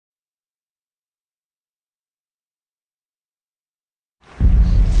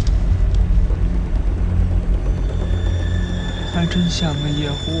真像个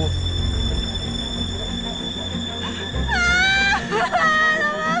野狐。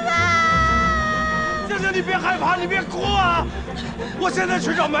静静，你别害怕，你别哭啊！我现在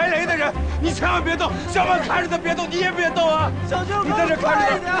去找埋雷的人，你千万别动，小曼看着他别动，你也别动啊！小舅，你在这看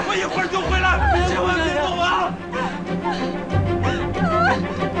着他，我一会儿就回来，千万别动啊！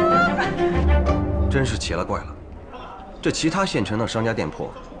真是奇了怪了，这其他县城的商家店铺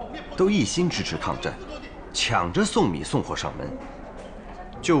都一心支持抗战，抢着送米送货上门，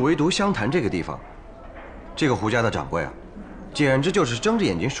就唯独湘潭这个地方，这个胡家的掌柜啊，简直就是睁着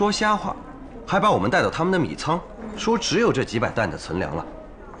眼睛说瞎话。 还把我们带到他们的米仓，说只有这几百担的存粮了。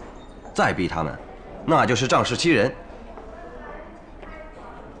再逼他们，那就是仗势欺人。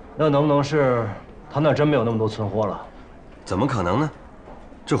那能不能是他那真没有那么多存货了？怎么可能呢？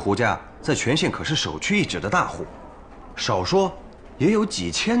这胡家在全县可是首屈一指的大户，少说也有几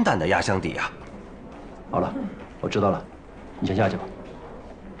千担的压箱底啊。好了，我知道了，你先下去吧。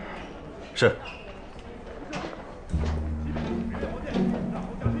是。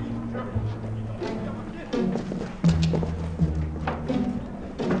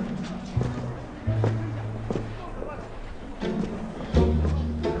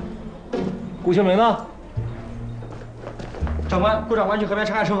 顾清明呢？长官，顾长官去河边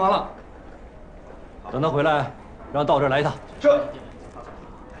查看车房了。等他回来，让到这儿来一趟。是。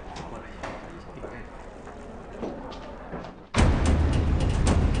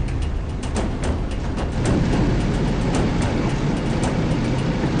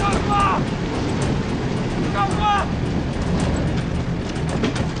长官！长官！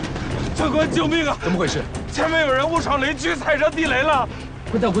长官，救命啊！怎么回事？前面有人误闯雷区，踩上地雷了。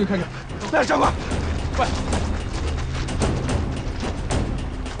 快带我过去看看！来，长官，快！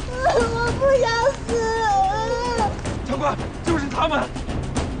我不想死！长官，就是他们！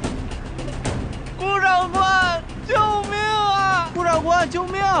顾长官，救命啊！顾长官，救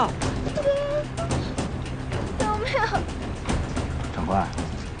命！救命！长官，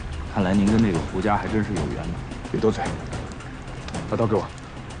看来您跟那个胡家还真是有缘呢。别多嘴，把刀给我。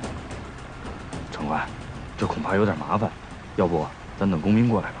长官，这恐怕有点麻烦，要不？ 咱等工兵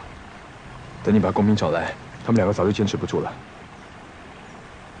过来吧。等你把工兵找来，他们两个早就坚持不住了。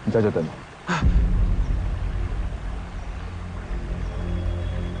你在这等。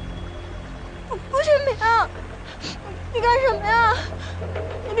顾清明，你干什么呀？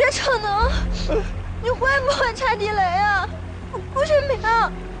你别逞能！你会不会拆地雷啊？顾清明，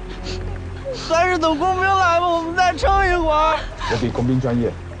还是等工兵来吧，我们再撑一会儿。我比工兵专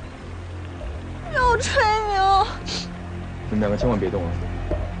业。又吹牛！ 你们两个千万别动了。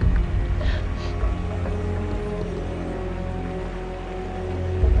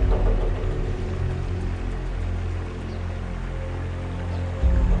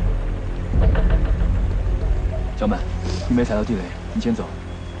小满，你没踩到地雷，你先走。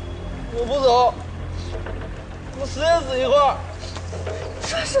我不走，我死也死一会儿。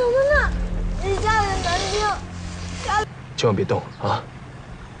说什么呢？你家人难听，家里千万别动啊！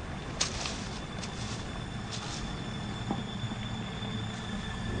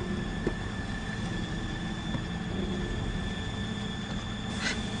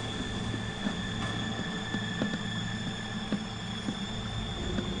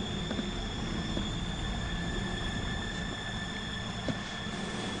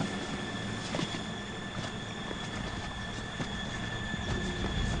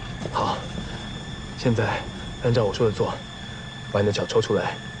 好，现在按照我说的做，把你的脚抽出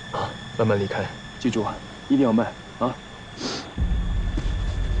来，啊，慢慢离开，记住啊，一定要慢啊！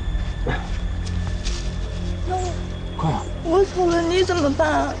快啊！我走了，你怎么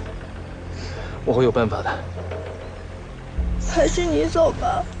办啊？我会有办法的。还是你走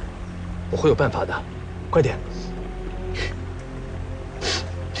吧。我会有办法的，快点！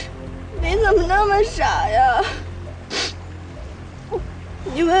你怎么那么傻呀？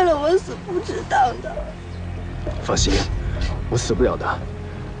你为了我死不值当的。放心，我死不了的。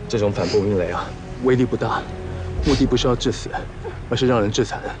这种反步冰雷啊，威力不大，目的不是要致死，而是让人致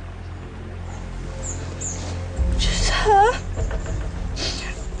残。致残？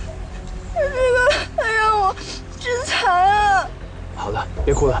这个还让我致残啊！好了，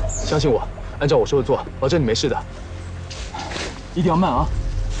别哭了，相信我，按照我说的做，保证你没事的。一定要慢啊，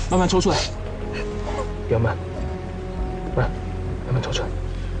慢慢抽出来，不要慢，慢慢抽出来。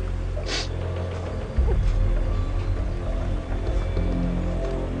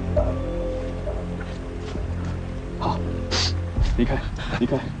好，离开，离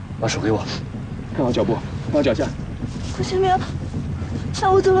开，把手给我，看好脚步，看好脚下。顾清明，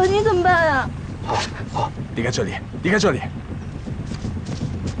那我走了，你怎么办啊？好，好，离开这里，离开这里。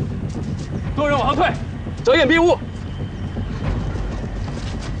多人往后退，遮掩蔽物。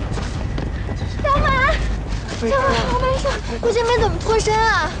我没事。顾清明怎么脱身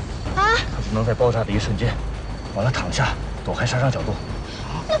啊？啊？他只能在爆炸的一瞬间，完了躺下，躲开杀伤角度。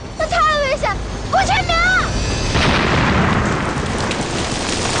那太危险！顾清明！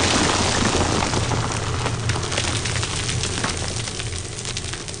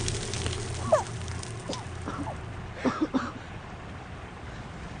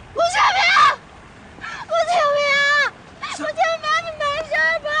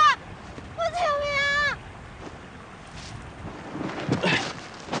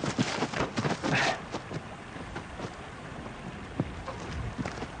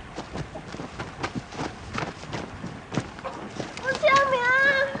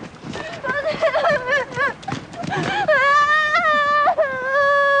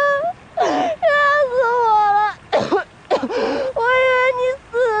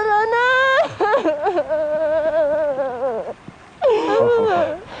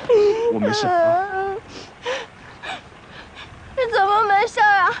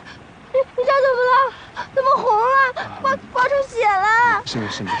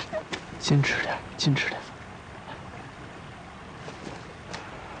矜持点，矜持点。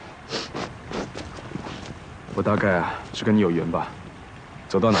我大概是跟你有缘吧，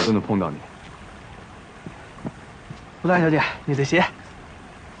走到哪都能碰到你。吴大小姐，你的鞋。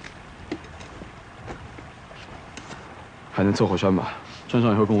还能凑合穿吧，穿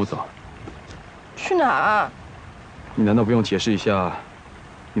上以后跟我走。去哪儿？你难道不用解释一下，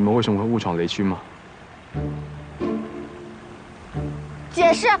你们为什么会误闯雷区吗？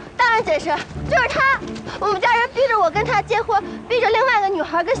解释，当然解释，就是他，我们家人逼着我跟他结婚，逼着另外一个女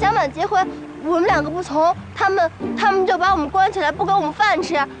孩跟小满结婚，我们两个不从，他们就把我们关起来，不给我们饭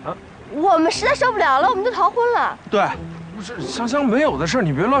吃，我们实在受不了了，我们就逃婚了。对，不是香香没有的事，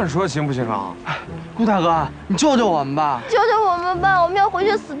你别乱说，行不行啊？顾大哥，你救救我们吧！救救我们吧，我们要回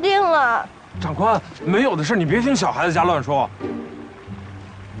去死定了。长官，没有的事，你别听小孩子家乱说。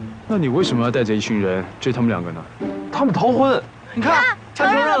那你为什么要带着一群人追他们两个呢？他们逃婚，你看，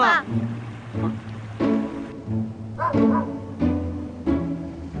承认了吧？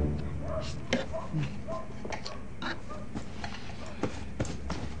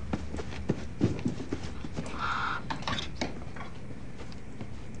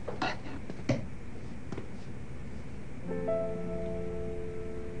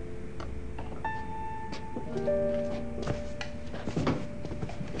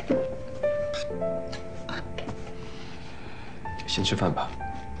先吃饭吧，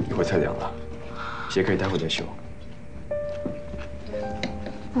一会儿菜凉了，鞋可以待会再修。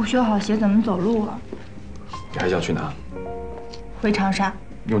不修好鞋怎么走路啊？你还想去哪？回长沙。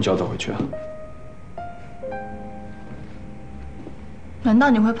用脚走回去啊？难道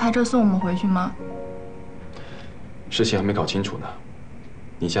你会派车送我们回去吗？事情还没搞清楚呢，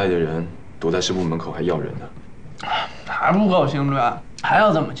你家里的人躲在师部门口还要人呢。还不够清楚啊？还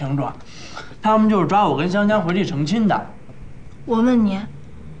要怎么清楚？他们就是抓我跟香香回去成亲的。我问你，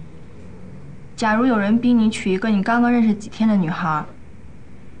假如有人逼你娶一个你刚刚认识几天的女孩，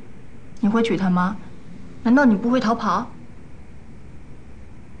你会娶她吗？难道你不会逃跑？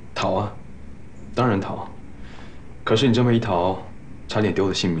逃啊，当然逃。可是你这么一逃，差点丢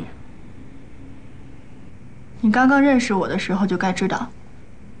了性命。你刚刚认识我的时候就该知道，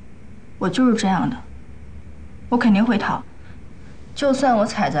我就是这样的。我肯定会逃，就算我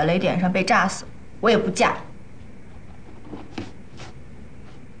踩在雷点上被炸死，我也不嫁。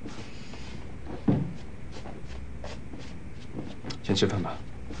先吃饭吧，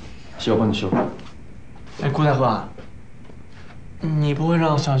鞋我帮你修。哎，顾大哥，你不会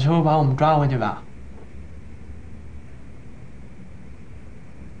让小秋把我们抓回去吧？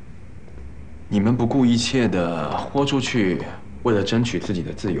你们不顾一切的豁出去，为了争取自己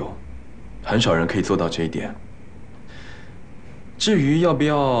的自由，很少人可以做到这一点。至于要不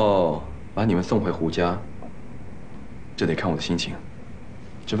要把你们送回胡家，这得看我的心情。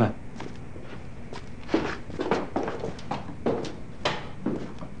吃饭。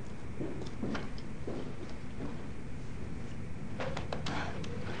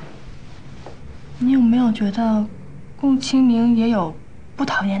你有没有觉得顾清明也有不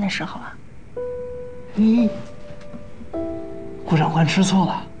讨厌的时候啊？顾长官吃醋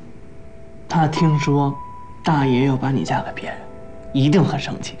了，他听说大爷要把你嫁给别人，一定很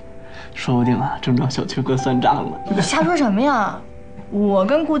生气，说不定啊正找小秋哥算账呢。你瞎说什么呀？我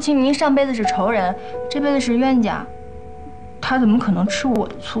跟顾清明上辈子是仇人，这辈子是冤家，他怎么可能吃我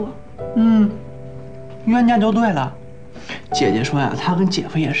的醋？冤家就对了。姐姐说呀，他跟姐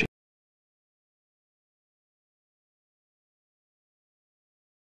夫也是。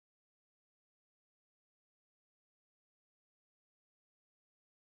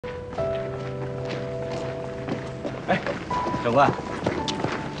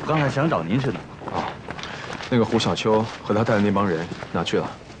刚才想找您似的。啊，那个胡小秋和他带的那帮人哪去了？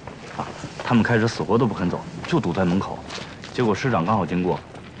啊，他们开始死活都不肯走，就堵在门口。结果师长刚好经过，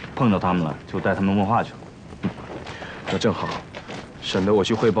碰到他们了，就带他们问话去了。那正好，省得我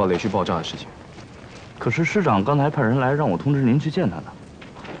去汇报雷区爆炸的事情。可是师长刚才派人来让我通知您去见他的。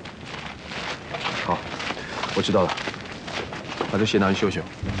好，我知道了，把这鞋拿去修修。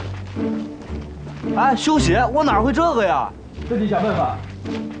哎，修鞋，我哪会这个呀？自己想办法。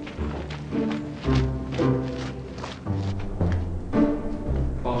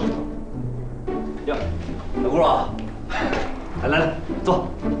帮我手。呀，小姑啊，来，坐。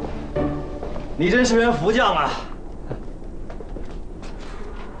你真是员福将啊！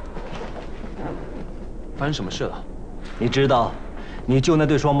发生什么事了？你知道，你救那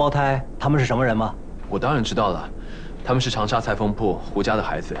对双胞胎他们是什么人吗？我当然知道了，他们是长沙裁缝铺胡家的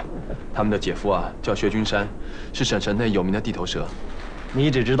孩子，他们的姐夫啊叫薛君山，是省城内有名的地头蛇。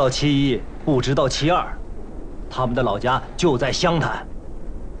你只知道其一，不知道其二。他们的老家就在湘潭，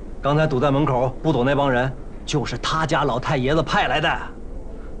刚才堵在门口不走那帮人，就是他家老太爷子派来的。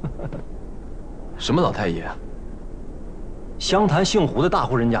什么老太爷啊？湘潭姓胡的大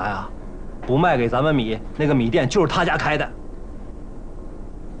户人家呀，不卖给咱们米，那个米店就是他家开的。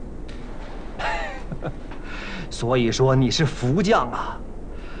所以说你是福将啊！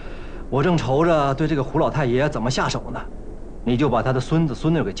我正愁着对这个胡老太爷怎么下手呢，你就把他的孙子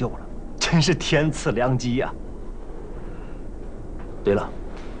孙女给救了，真是天赐良机呀！对了，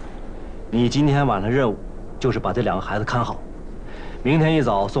你今天晚上的任务就是把这两个孩子看好，明天一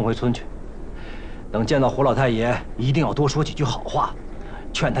早送回村去。等见到胡老太爷，一定要多说几句好话，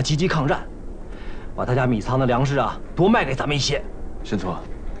劝他积极抗战，把他家米仓的粮食啊多卖给咱们一些。申错，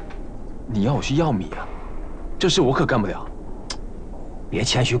你要我去要米啊？这事我可干不了。别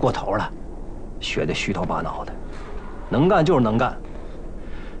谦虚过头了，学得虚头巴脑的，能干就是能干，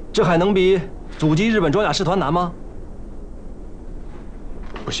这还能比阻击日本装甲师团难吗？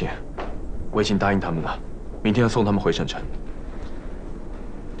不行，我已经答应他们了，明天要送他们回省城。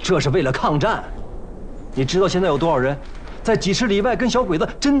这是为了抗战。你知道现在有多少人在几十里外跟小鬼子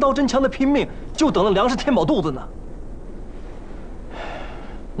真刀真枪的拼命，就等着粮食填饱肚子呢？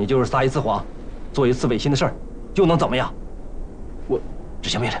你就是撒一次谎，做一次违心的事儿，又能怎么样？我执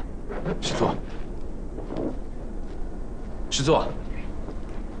行命令。师座，师座。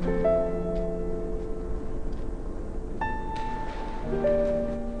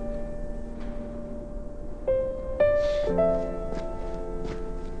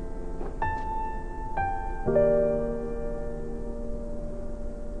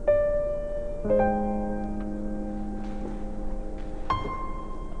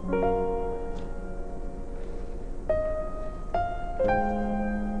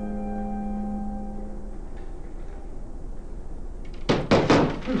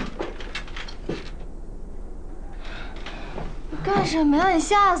干什么呀？你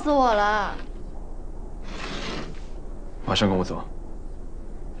吓死我了！马上跟我走。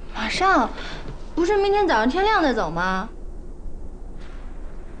马上？不是明天早上天亮再走吗？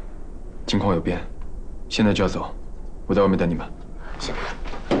情况有变，现在就要走，我在外面等你们。是。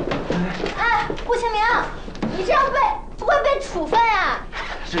哎，顾清明，你这样会被处分呀！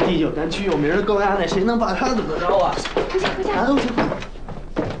是第9战区有名的高压奶，谁能把他怎么着啊？回家，回家。来，我去。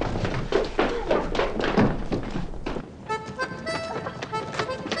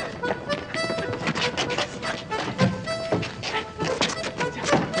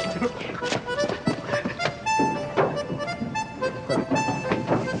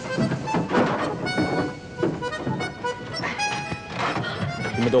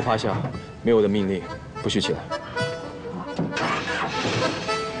你们都趴下，没有我的命令，不许起来。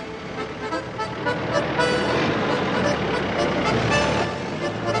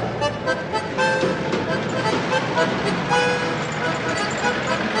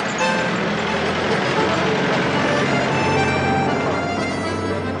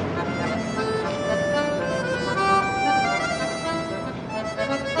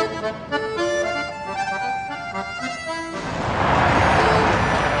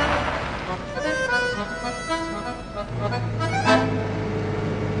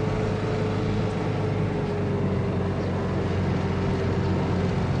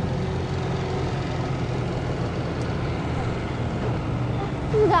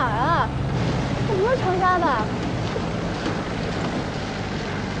哪儿啊？这不是长沙吧？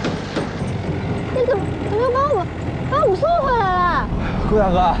你怎么把我送回来了？顾大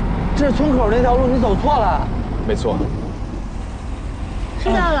哥，这是村口那条路，你走错了。没错。知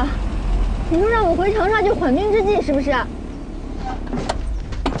道了，你说让我回长沙救缓兵之计，是不是？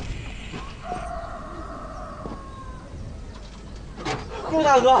顾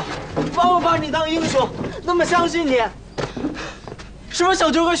大哥，帮我把你当英雄，那么相信你，是不是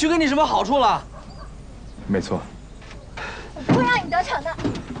小秋哥许给你什么好处了？没错。我不会让你得逞的。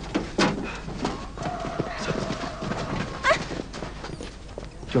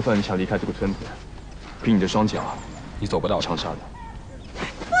就算你想离开这个村子，凭你的双脚，你走不到长沙的。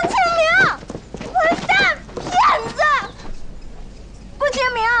顾清明，混蛋，骗子！顾清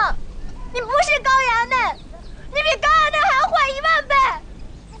明，你不是高衙内，你比高衙内还要坏10000倍。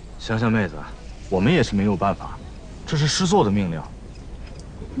香香妹子，我们也是没有办法，这是师座的命令。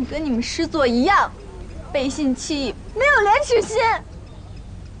你跟你们师座一样，背信弃义，没有廉耻心。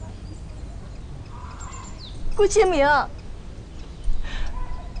顾清明，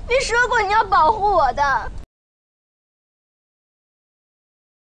你说过你要保护我的。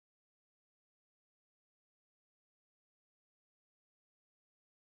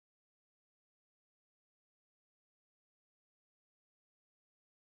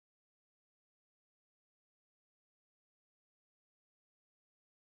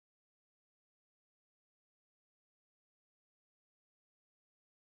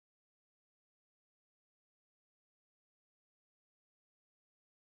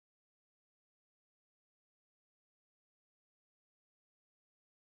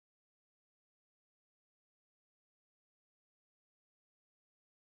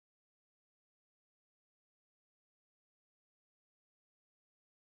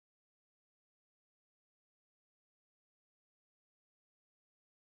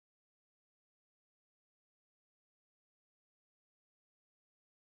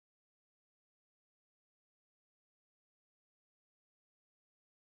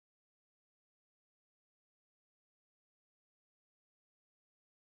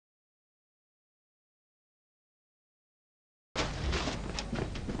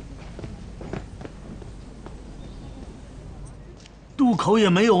渡口也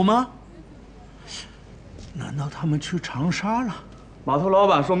没有吗？难道他们去长沙了？码头老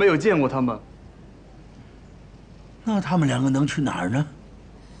板说没有见过他们。那他们2个能去哪儿呢？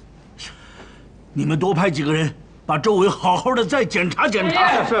你们多派几个人，把周围好好的再检查检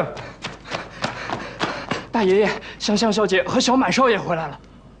查。是。大爷爷，香香小姐和小满少爷回来了。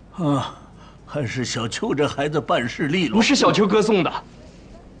啊，还是小秋这孩子办事利落。不是小秋哥送的。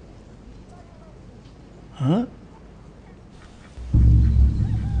嗯。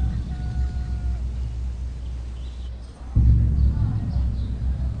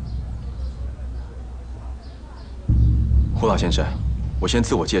胡老先生，我先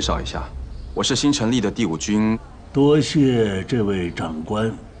自我介绍一下，我是新成立的第5军。多谢这位长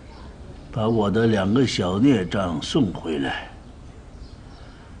官，把我的2个小孽障送回来。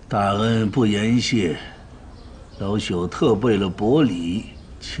大恩不言谢，老朽特备了薄礼，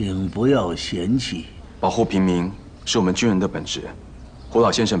请不要嫌弃。保护平民是我们军人的本职，胡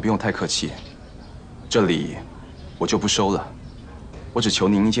老先生不用太客气。这礼我就不收了，我只求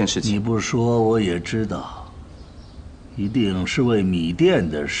您一件事情。你不说我也知道。一定是为米店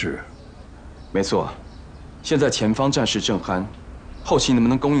的事。没错，现在前方战事正酣，后期能不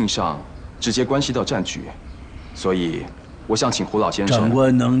能供应上，直接关系到战局。所以，我想请胡老先生。长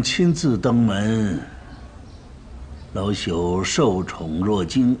官能亲自登门，老朽受宠若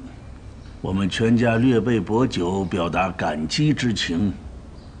惊。我们全家略备薄酒，表达感激之情，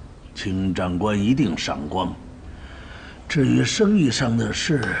请长官一定赏光。至于生意上的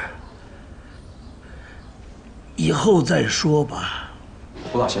事，以后再说吧。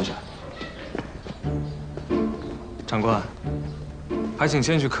胡老先生，长官，还请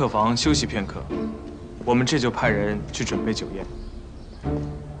先去客房休息片刻，我们这就派人去准备酒宴。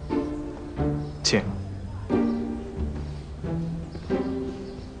请。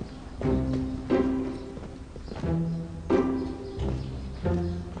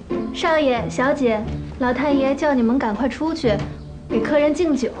少爷、小姐，老太爷叫你们赶快出去，给客人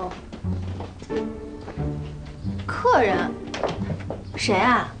敬酒。客人？谁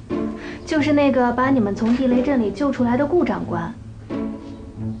啊？就是那个把你们从地雷阵里救出来的顾长官。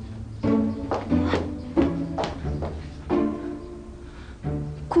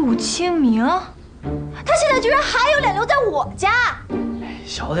顾清明，他现在居然还有脸留在我家！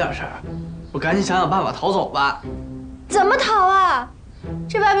小点声，我赶紧想想办法逃走吧。怎么逃啊？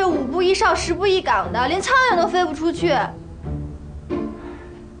这外面5步1哨10步1岗的，连苍蝇都飞不出去。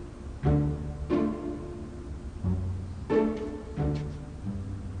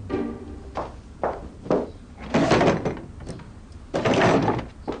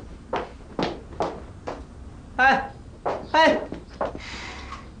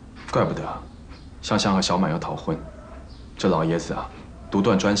怪不得香香和小满要逃婚，这老爷子啊，独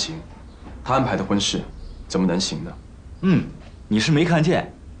断专行，他安排的婚事怎么能行呢？你是没看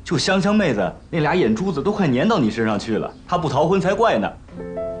见，就香香妹子那俩眼珠子都快粘到你身上去了，她不逃婚才怪呢。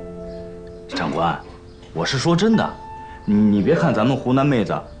长官，我是说真的，你别看咱们湖南妹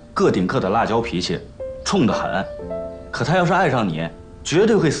子个顶个的辣椒脾气，冲得很，可她要是爱上你，绝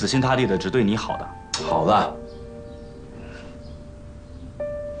对会死心塌地的只对你好的。好了。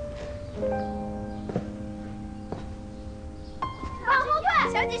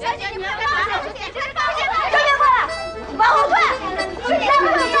 小姐，你们快帮我！小姐，快过来！往后退！你在后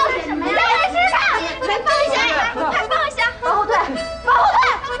面闹什么呀？在人身上！快放下！快放下！往后退！往后退！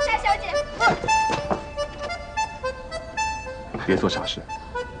放下，小姐！别做傻事。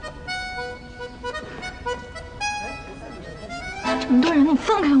这么多人，你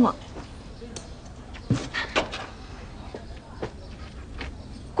放开我！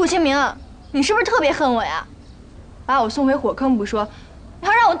顾清明，你是不是特别恨我呀？把我送回火坑不说。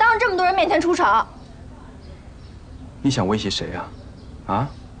 还让我当着这么多人面前出丑，你想威胁谁呀？啊？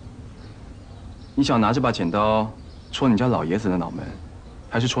你想拿这把剪刀戳你家老爷子的脑门，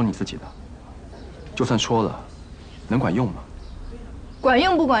还是戳你自己的？就算戳了，能管用吗？管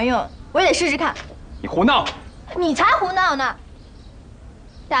用不管用，我也得试试看。你胡闹！你才胡闹呢！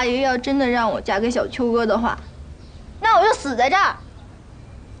大爷要真的让我嫁给小秋哥的话，那我就死在这儿。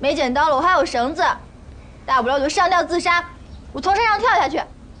没剪刀了，我还有绳子，大不了就上吊自杀。 我从山上跳下去。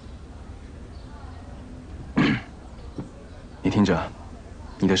你听着，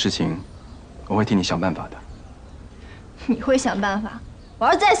你的事情，我会替你想办法的。你会想办法？我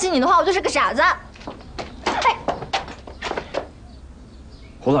要是再信你的话，我就是个傻子。哎，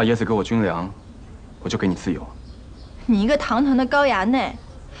胡老爷子给我军粮，我就给你自由。你一个堂堂的高衙内，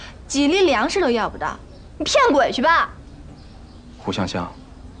几粒粮食都要不到，你骗鬼去吧！胡香香，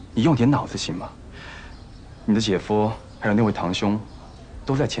你用点脑子行吗？你的姐夫。 还有那位堂兄，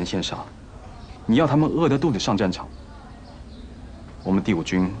都在前线上，你要他们饿得肚子上战场。我们第5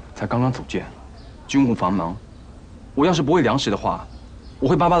军才刚刚组建，军务繁忙，我要是不喂粮食的话，我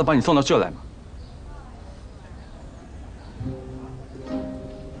会巴巴的把你送到这来吗？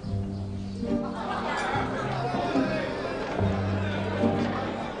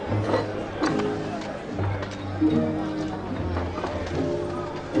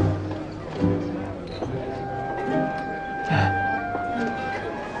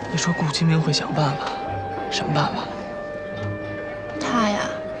你说顾清明会想办法，什么办法？他呀，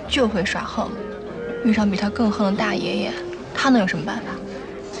就会耍横，遇上比他更横的大爷爷，他能有什么办法？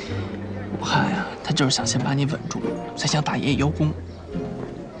我看呀，他就是想先把你稳住，再向大爷爷邀功。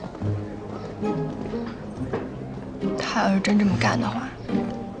他要是真这么干的话，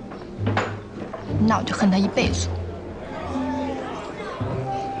那我就恨他一辈子。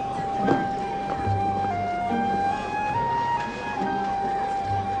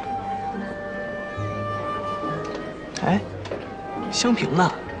 哎，香萍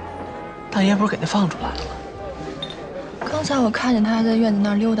呢？大爷不是给他放出来了吗？刚才我看见他还在院子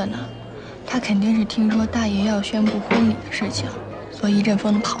那儿溜达呢，他肯定是听说大爷要宣布婚礼的事情，所以一阵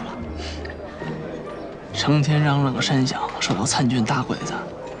风的跑了。成天嚷嚷个山响，说有参军大鬼子，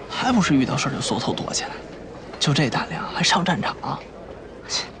还不是遇到事就缩头躲起来？就这胆量还上战场啊？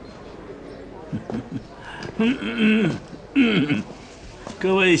切！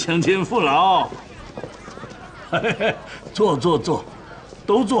各位乡亲父老。 坐，都坐。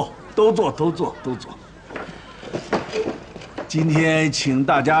今天请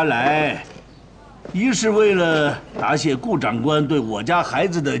大家来，一是为了答谢顾长官对我家孩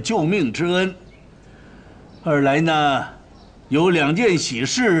子的救命之恩；二来呢，有2件喜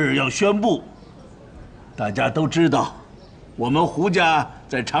事要宣布。大家都知道，我们胡家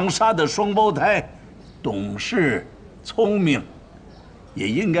在长沙的双胞胎，懂事、聪明，也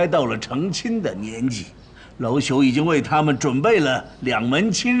应该到了成亲的年纪。 老朽已经为他们准备了2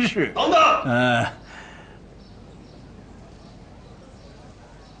门亲事。等等。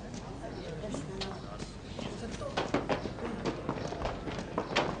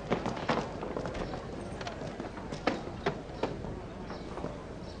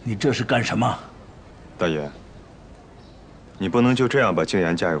你这是干什么？大爷，你不能就这样把静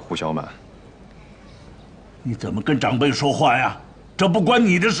言嫁给胡小满。你怎么跟长辈说话呀？这不关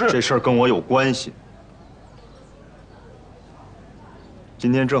你的事。这事儿跟我有关系。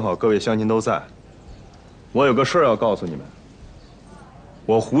 今天正好各位乡亲都在，我有个事儿要告诉你们。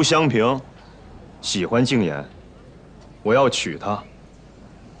我胡香萍喜欢静言，我要娶她，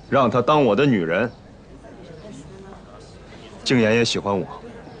让她当我的女人。静言也喜欢我，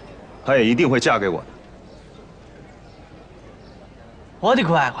她也一定会嫁给我的。我的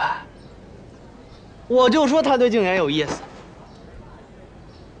乖乖，我就说他对静言有意思。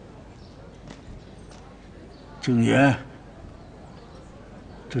静言。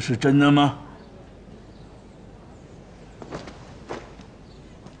这是真的吗？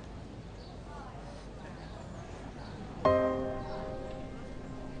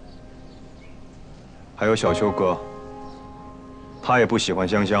还有小秋哥，他也不喜欢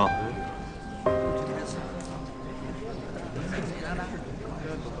香香。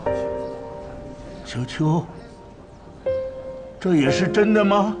小秋，这也是真的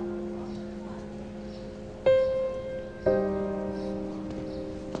吗？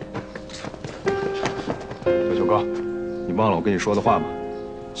小秋哥，你忘了我跟你说的话吗？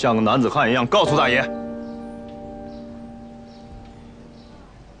像个男子汉一样告诉大爷。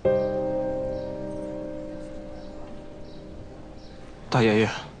大爷爷，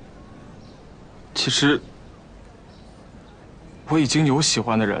其实我已经有喜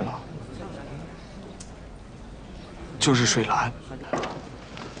欢的人了，就是水兰。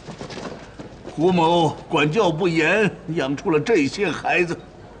胡某管教不严，养出了这些孩子，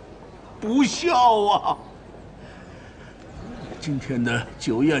不孝啊！今天的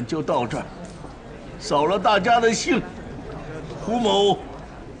酒宴就到这儿，扫了大家的兴。胡某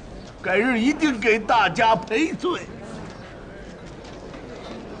改日一定给大家赔罪。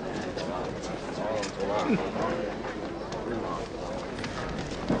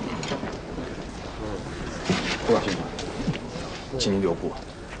顾老先生，请您留步。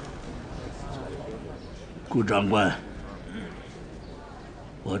顾长官，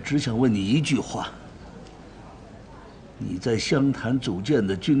我只想问你一句话：你在湘潭组建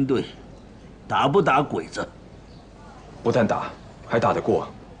的军队，打不打鬼子？不但打，还打得过。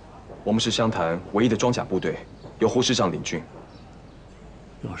我们是湘潭唯一的装甲部队，由胡师长领军。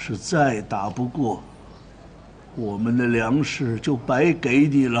要是再打不过，我们的粮食就白给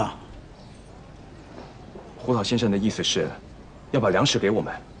你了。胡老先生的意思是，要把粮食给我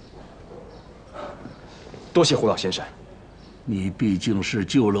们。多谢胡老先生。你毕竟是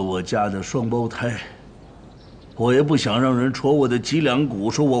救了我家的双胞胎，我也不想让人戳我的脊梁骨，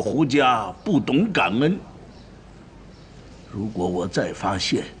说我胡家不懂感恩。如果我再发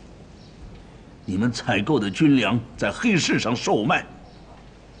现你们采购的军粮在黑市上售卖，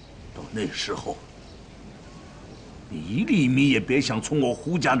到那时候，你一粒米也别想从我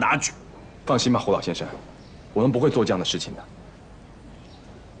胡家拿去。放心吧，胡老先生，我们不会做这样的事情的。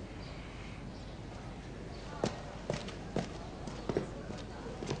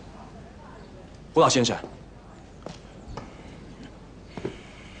胡老先生，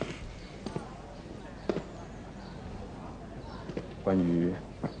关于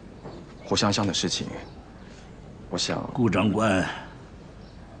胡香香的事情，我想，顾长官，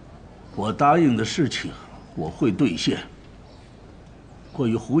我答应的事情我会兑现。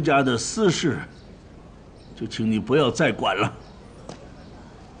关于胡家的私事，就请你不要再管了。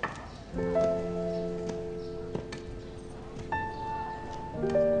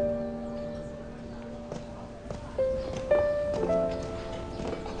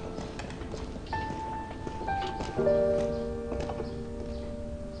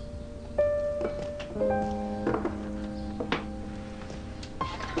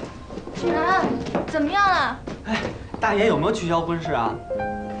怎么样了？哎，大爷有没有取消婚事啊？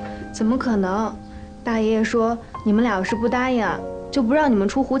怎么可能？大爷爷说，你们俩要是不答应啊，就不让你们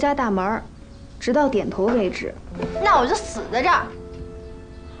出胡家大门，直到点头为止。那我就死在这儿。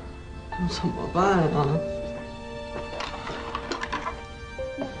那怎么办啊？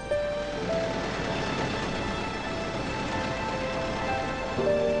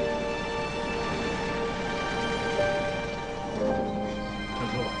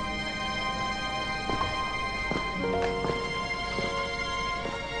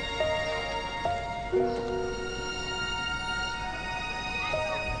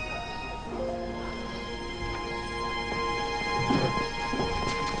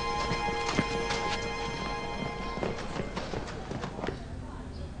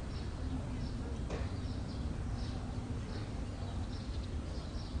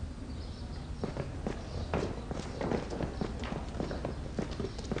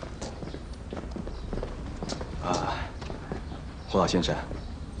胡老先生，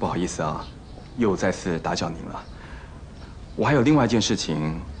不好意思啊，又再次打搅您了。我还有另外一件事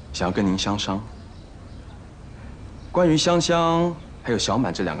情想要跟您商商。关于香香还有小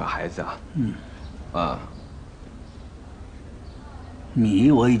满这两个孩子啊，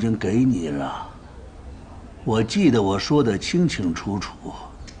米我已经给你了，我记得我说的清清楚楚。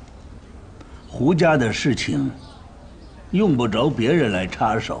胡家的事情，用不着别人来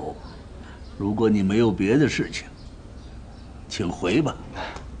插手。如果你没有别的事情，请回吧。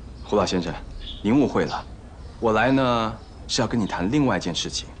胡老先生，您误会了，我来呢是要跟你谈另外一件事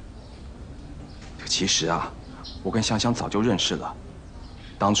情。其实啊，我跟香香早就认识了，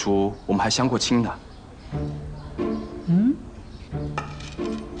当初我们还相过亲呢。嗯？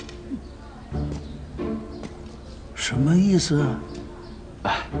什么意思啊？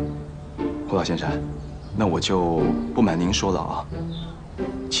哎，胡老先生，那我就不瞒您说了啊。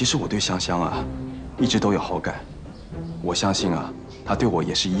其实我对香香啊，一直都有好感。我相信啊，她对我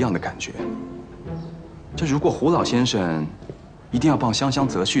也是一样的感觉。这如果胡老先生一定要帮香香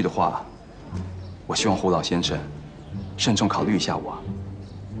择婿的话，我希望胡老先生慎重考虑一下我。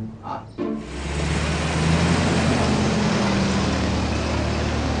啊。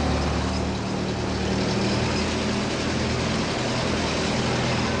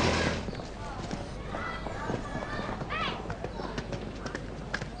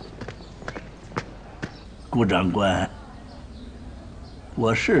顾长官，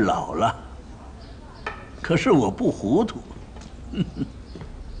我是老了，可是我不糊涂。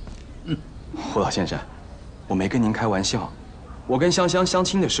胡老先生，我没跟您开玩笑。我跟香香相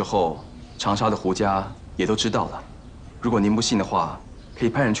亲的时候，长沙的胡家也都知道了。如果您不信的话，可以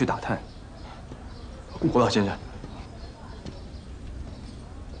派人去打探。胡老先生。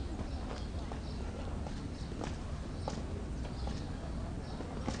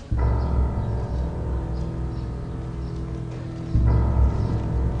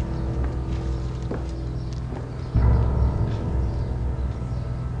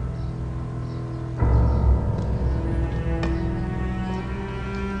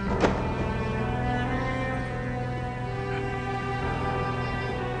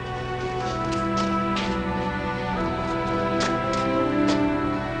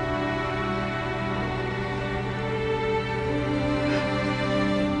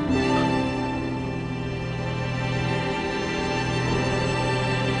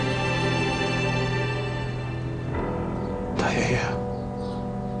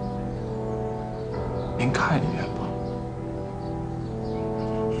您看一眼吧。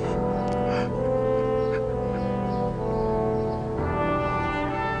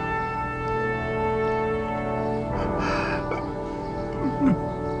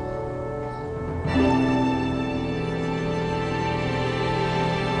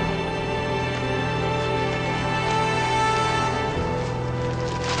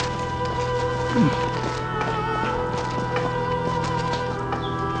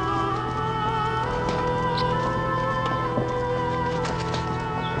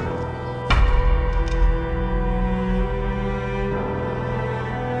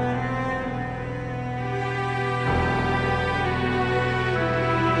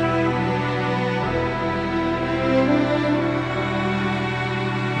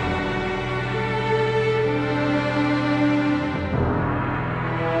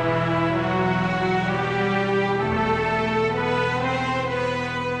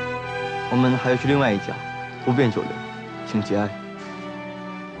我们还要去另外一家不变酒楼，请节哀。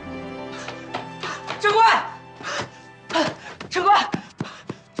长官，长官，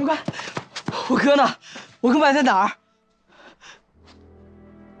长官，我哥呢？我哥埋在哪儿？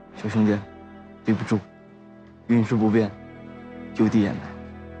小兄弟，背不住，运势不变，就地掩埋。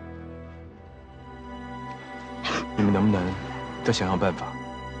你们能不能再想想办法？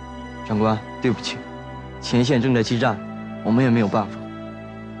长官，对不起，前线正在激战，我们也没有办法。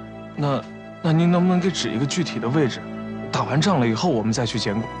那您能不能给指一个具体的位置？打完仗了以后，我们再去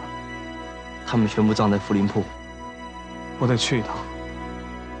捡骨呢？他们全部葬在福林铺。我得去一趟。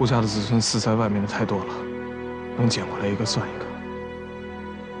胡家的子孙死在外面的太多了，能捡回来一个算一个。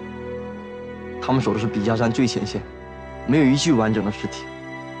他们守的是笔架山最前线，没有一具完整的尸体，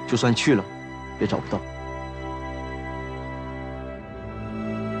就算去了，也找不到。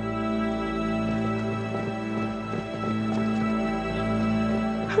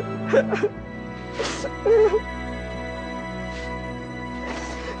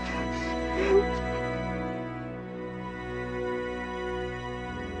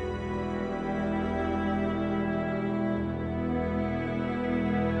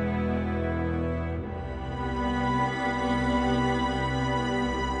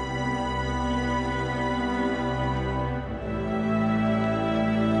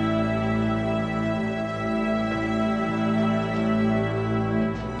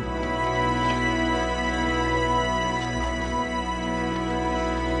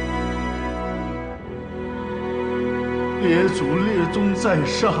列祖列宗在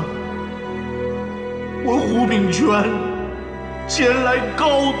上，我胡秉权前来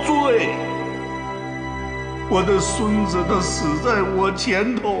告罪。我的孙子他死在我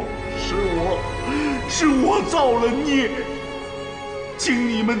前头，是我造了孽，请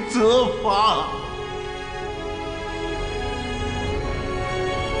你们责罚。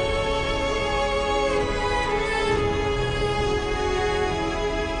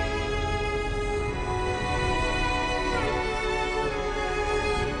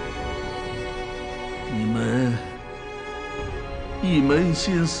一门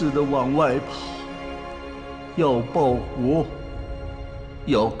心思的往外跑，要报国，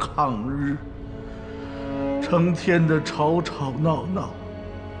要抗日，成天的吵吵闹闹。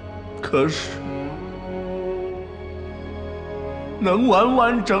可是，能完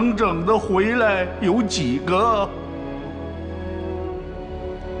完整整的回来有几个？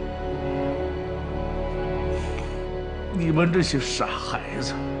你们这些傻孩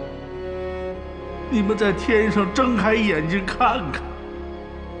子，你们在天上睁开眼睛看看，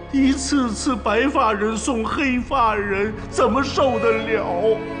一次次白发人送黑发人，怎么受得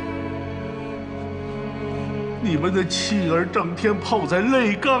了？你们的妻儿整天泡在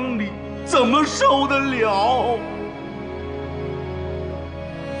泪缸里，怎么受得了？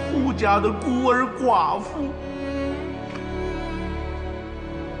胡家的孤儿寡妇，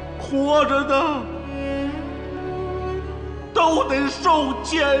活着的都得受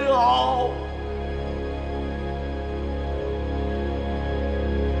煎熬。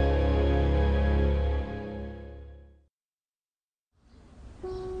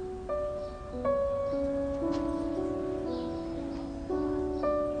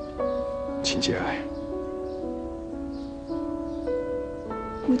请节哀。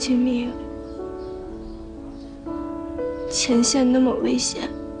吴清明，前线那么危险，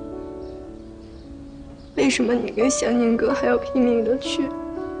为什么你跟祥宁哥还要拼命的去？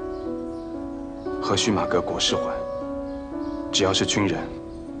何须马革裹尸还？只要是军人，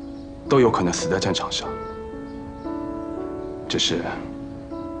都有可能死在战场上。只是，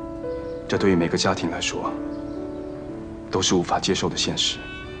这对于每个家庭来说，都是无法接受的现实。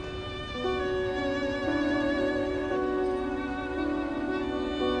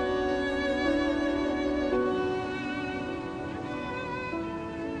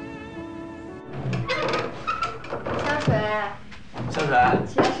香水，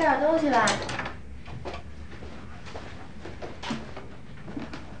起来吃点东西吧。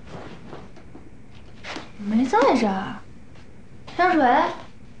没在这儿。香水，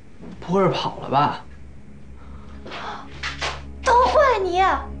不会是跑了吧？都怪你！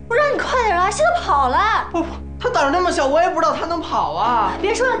我让你快点来，现在跑了。不，他胆儿那么小，我也不知道他能跑啊。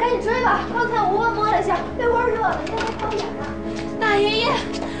别说了，赶紧追吧！刚才我摸了下，那会儿热的，现在烧眼了。大爷爷，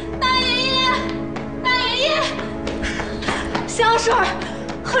大爷爷，大爷爷！香水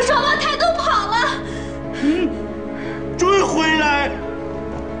和双胞胎都跑了。追回来！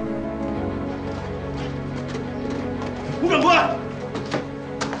吴长官，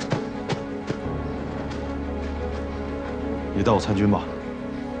你带我参军吧，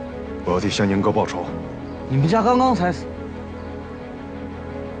我要替香宁哥报仇。你们家刚刚才死。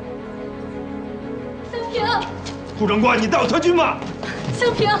香平，顾长官，你带我参军吧。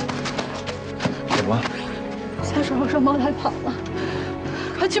香平，长官，香水和双胞胎跑了，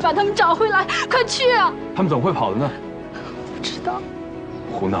快去把他们找回来，快去啊！他们怎么会跑的呢？不知道。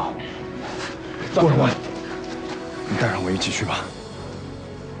胡闹！顾长官，你带上我一起去吧。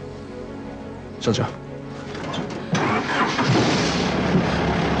上车。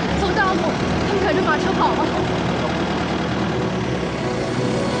走大路，他们开着马车跑了。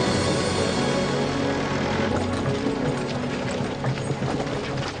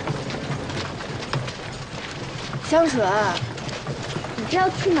香水，你这要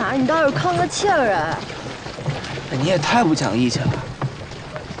去哪儿？你倒是吭个气儿啊！你也太不讲义气了，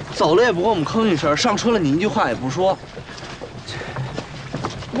走了也不跟我们吭一声，上车了你一句话也不说。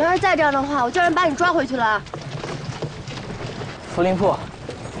你要是再这样的话，我叫人把你抓回去了。福林铺，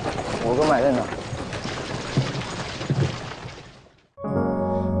我给我买在哪？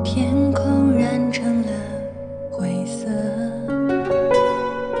天空染成了灰色，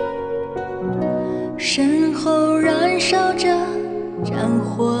身后燃烧着战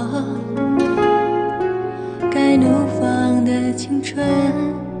火，该怒放的青春，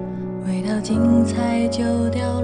未到精彩就凋落。